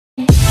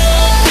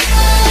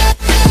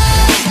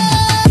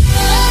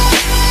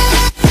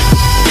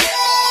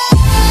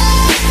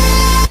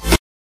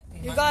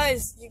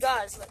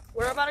guys, like,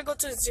 we're about to go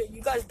to the zoo.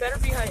 You guys better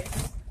behave,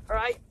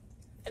 alright?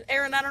 And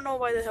Aaron, I don't know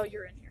why the hell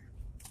you're in here.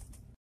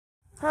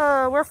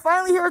 We're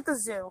finally here at the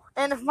zoo.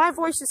 And if my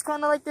voice is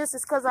kind of like this,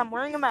 it's because I'm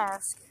wearing a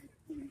mask.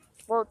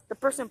 Well, the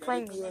person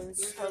playing me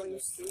is, at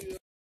least.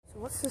 So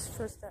what's this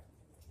first step?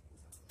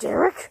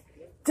 Derek?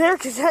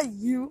 Derek, is that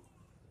you?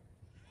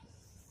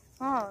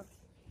 Oh,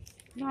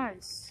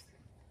 nice.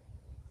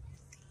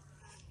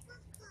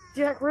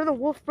 Jack, we're the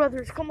Wolf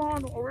Brothers. Come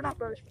on. Or we're not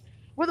brothers.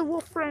 We're the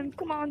Wolf Friends.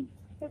 Come on.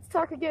 Let's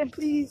talk again,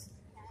 please.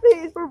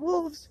 Please, we're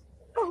wolves.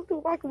 Don't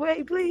walk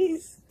away,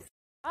 please.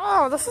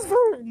 Oh, this is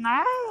very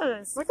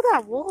nice. Look at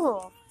that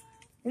wolf.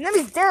 His name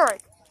is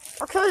Derek.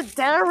 Okay,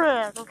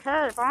 Derek.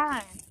 Okay,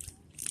 fine.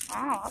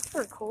 Wow, that's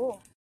pretty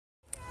cool.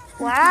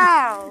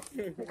 Wow.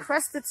 The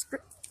crested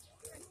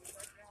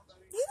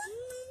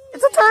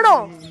It's a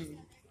turtle.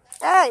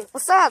 Hey,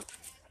 what's up?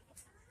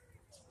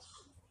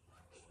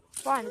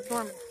 Fine,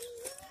 ignore me.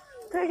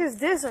 What the heck is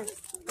this? A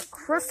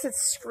crested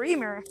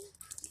screamer.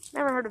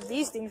 Never heard of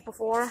these things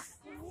before.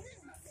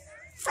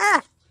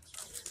 Ah!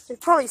 It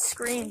probably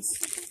screams.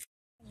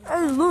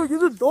 Hey, look,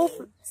 it's a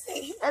dolphin.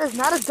 That is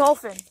not a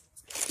dolphin.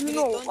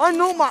 No, I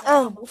know my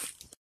animals.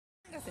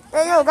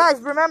 Hey, yo, guys,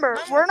 remember,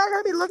 we're not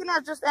going to be looking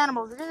at just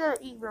animals. We're going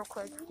to eat real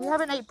quick. We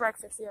haven't ate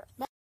breakfast yet.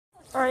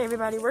 Alright,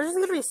 everybody, we're just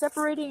going to be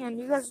separating, and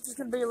you guys are just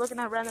going to be looking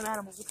at random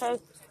animals,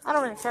 okay? I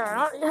don't really care.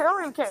 I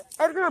don't even care.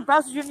 Edgar and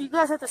Browser Jr., you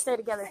guys have to stay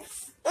together.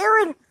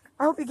 Aaron,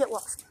 I hope you get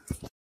lost.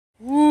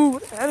 Ooh,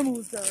 what animal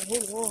is that?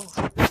 Hold on.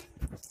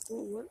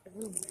 Ooh, what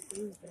animal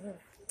is that?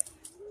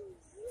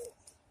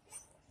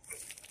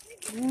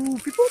 Ooh,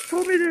 people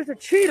told me there's a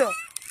cheetah.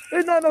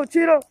 There's not no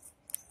cheetah.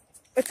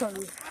 It's a...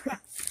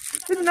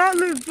 It does not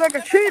look like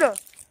a cheetah.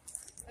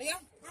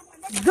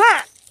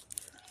 That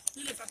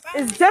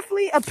is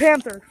definitely a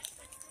panther.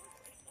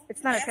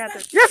 It's not a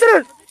panther. Yes,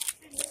 it is!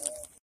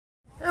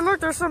 Hey,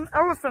 look, there's some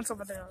elephants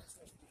over there.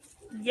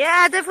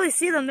 Yeah, I definitely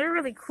see them. They're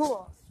really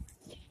cool.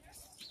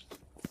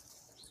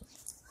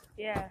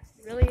 Yeah,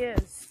 it really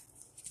is.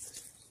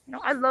 You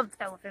know, I love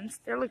elephants.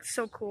 They look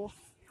so cool.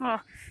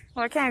 Oh,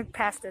 well, I can't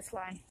pass this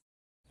line.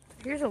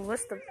 Here's a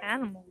list of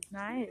animals.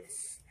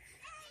 Nice.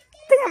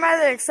 I think I'm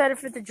rather excited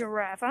for the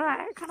giraffe.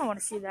 I kind of want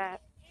to see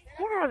that.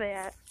 Where are they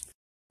at?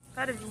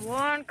 That is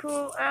one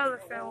cool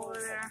elephant over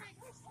there.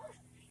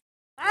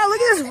 Wow,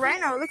 look at this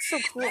rhino. It looks so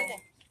cool.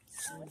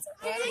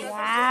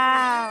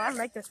 Wow, I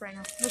like this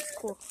rhino. It looks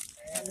cool.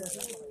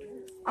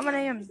 I'm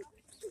gonna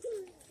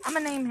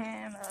name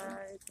him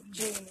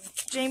Jamie.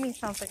 Jamie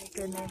sounds like a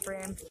good name for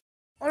him.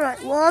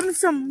 Alright, well, I'm in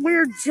some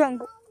weird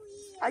jungle.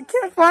 I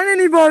can't find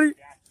anybody.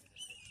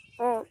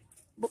 Oh,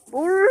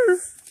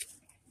 Boris,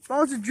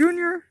 Bowser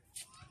Jr.,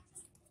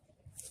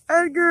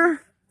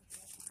 Edgar,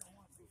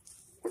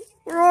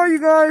 where are you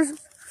guys?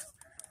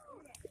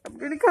 I'm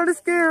getting kind of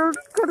scared,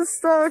 kind of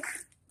stuck.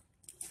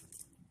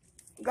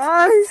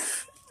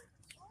 Guys,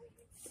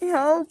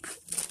 help.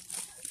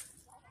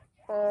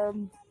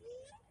 Can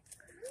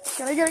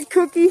I get a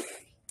cookie?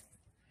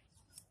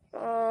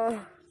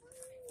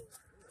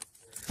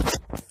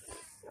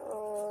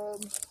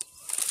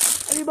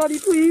 Anybody,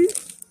 please?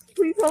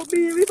 Please help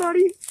me,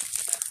 everybody.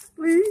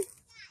 Please.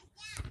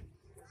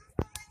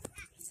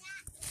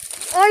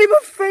 I'm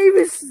a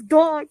famous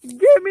dog.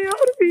 Get me out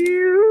of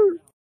here.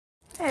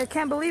 Hey, I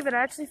can't believe it.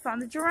 I actually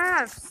found the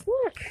giraffes.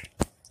 Look.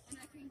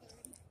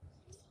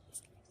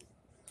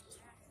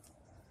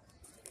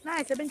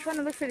 Nice. I've been trying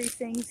to look for these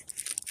things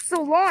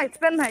so long. It's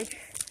been like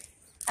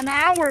an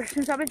hour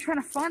since I've been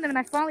trying to find them, and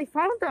I finally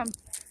found them.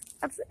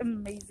 That's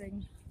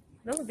amazing.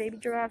 Those baby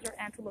giraffes or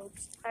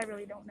antelopes? I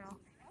really don't know.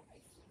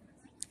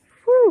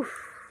 Whew.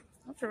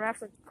 Those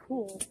giraffes look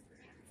cool.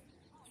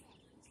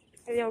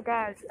 Hey, yo,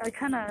 guys, I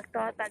kind of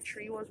thought that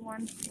tree was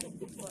one,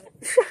 but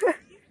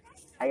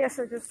I guess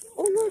I just...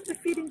 Oh, look, they're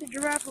feeding the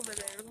giraffe over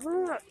there.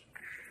 Look.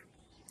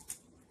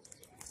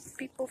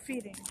 People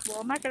feeding.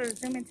 Well, I'm not going to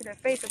zoom into their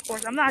face, of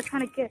course. I'm not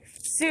trying to get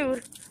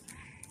sued.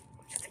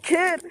 Just a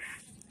kid.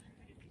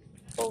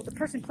 Oh, the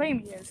person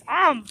claiming me is.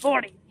 I'm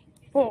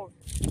 44.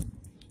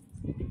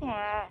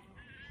 Wow.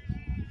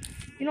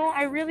 You know,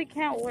 I really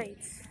can't wait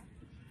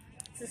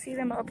to see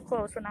them up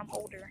close when I'm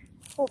older.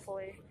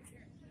 Hopefully.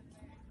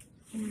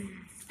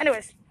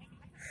 Anyways.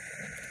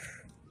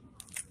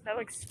 That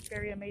looks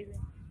very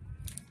amazing.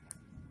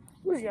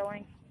 Who's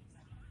yelling?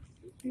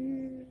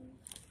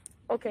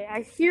 Okay,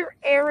 I hear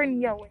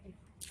Aaron yelling.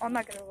 I'm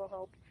not gonna go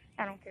help.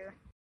 I don't care.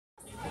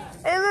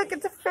 Hey, look,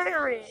 it's a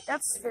fairy.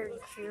 That's very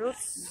cute.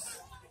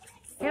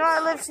 You know, I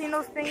love seeing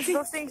those things.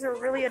 Those things are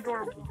really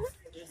adorable.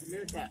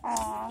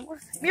 Aw,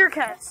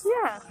 meerkats.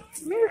 Yeah,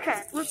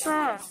 meerkat. What's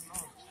up?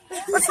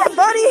 What's up,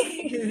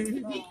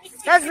 buddy?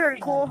 That's very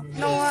cool. You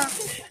know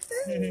what?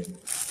 I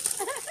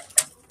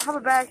have a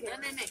bag here.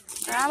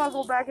 And I'm gonna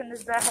go back in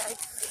this bag.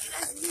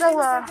 So,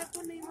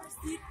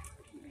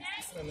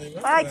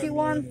 bye,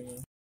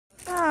 Q1.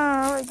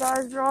 Alright,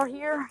 guys, we're all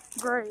here.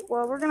 Great.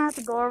 Well, we're gonna have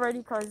to go already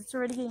because it's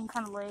already getting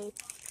kind of late.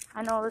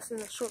 I know this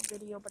is a short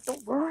video, but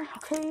don't worry,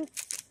 okay?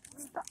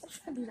 Stop. I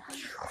shouldn't do that.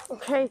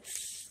 Okay.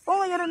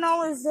 All I gotta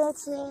know is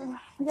that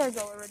we gotta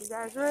go already,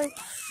 guys. Right?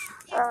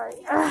 Alright.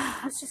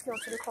 Let's just go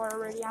to the car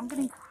already. I'm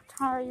getting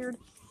tired.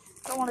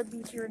 I don't want to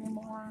be here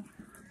anymore.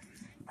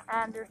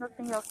 And there's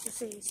nothing else to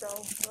see, so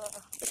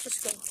let's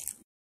just go.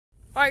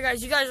 Alright,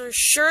 guys. You guys are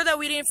sure that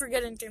we didn't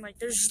forget anything? Like,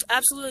 there's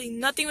absolutely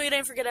nothing we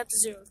didn't forget at the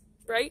zoo,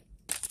 right?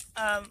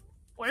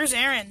 Where's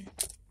Aaron?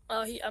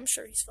 I'm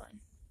sure he's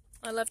fine.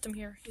 I left him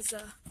here.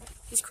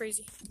 He's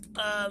crazy.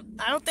 I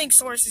don't think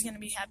Source is gonna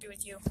be happy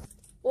with you.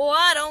 Well,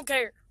 I don't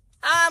care.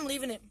 I'm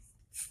leaving him.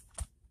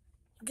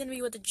 I'm gonna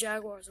be with the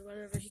Jaguars or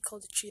whatever he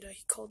called a cheetah.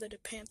 He called it a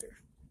panther.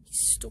 He's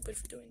stupid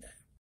for doing that.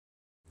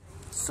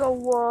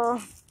 So,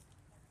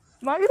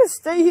 am I gonna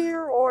stay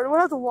here or do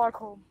I have to walk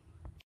home?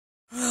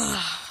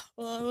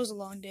 Well, it was a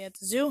long day at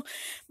the zoo,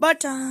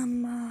 but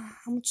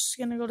I'm just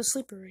gonna go to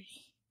sleep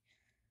already.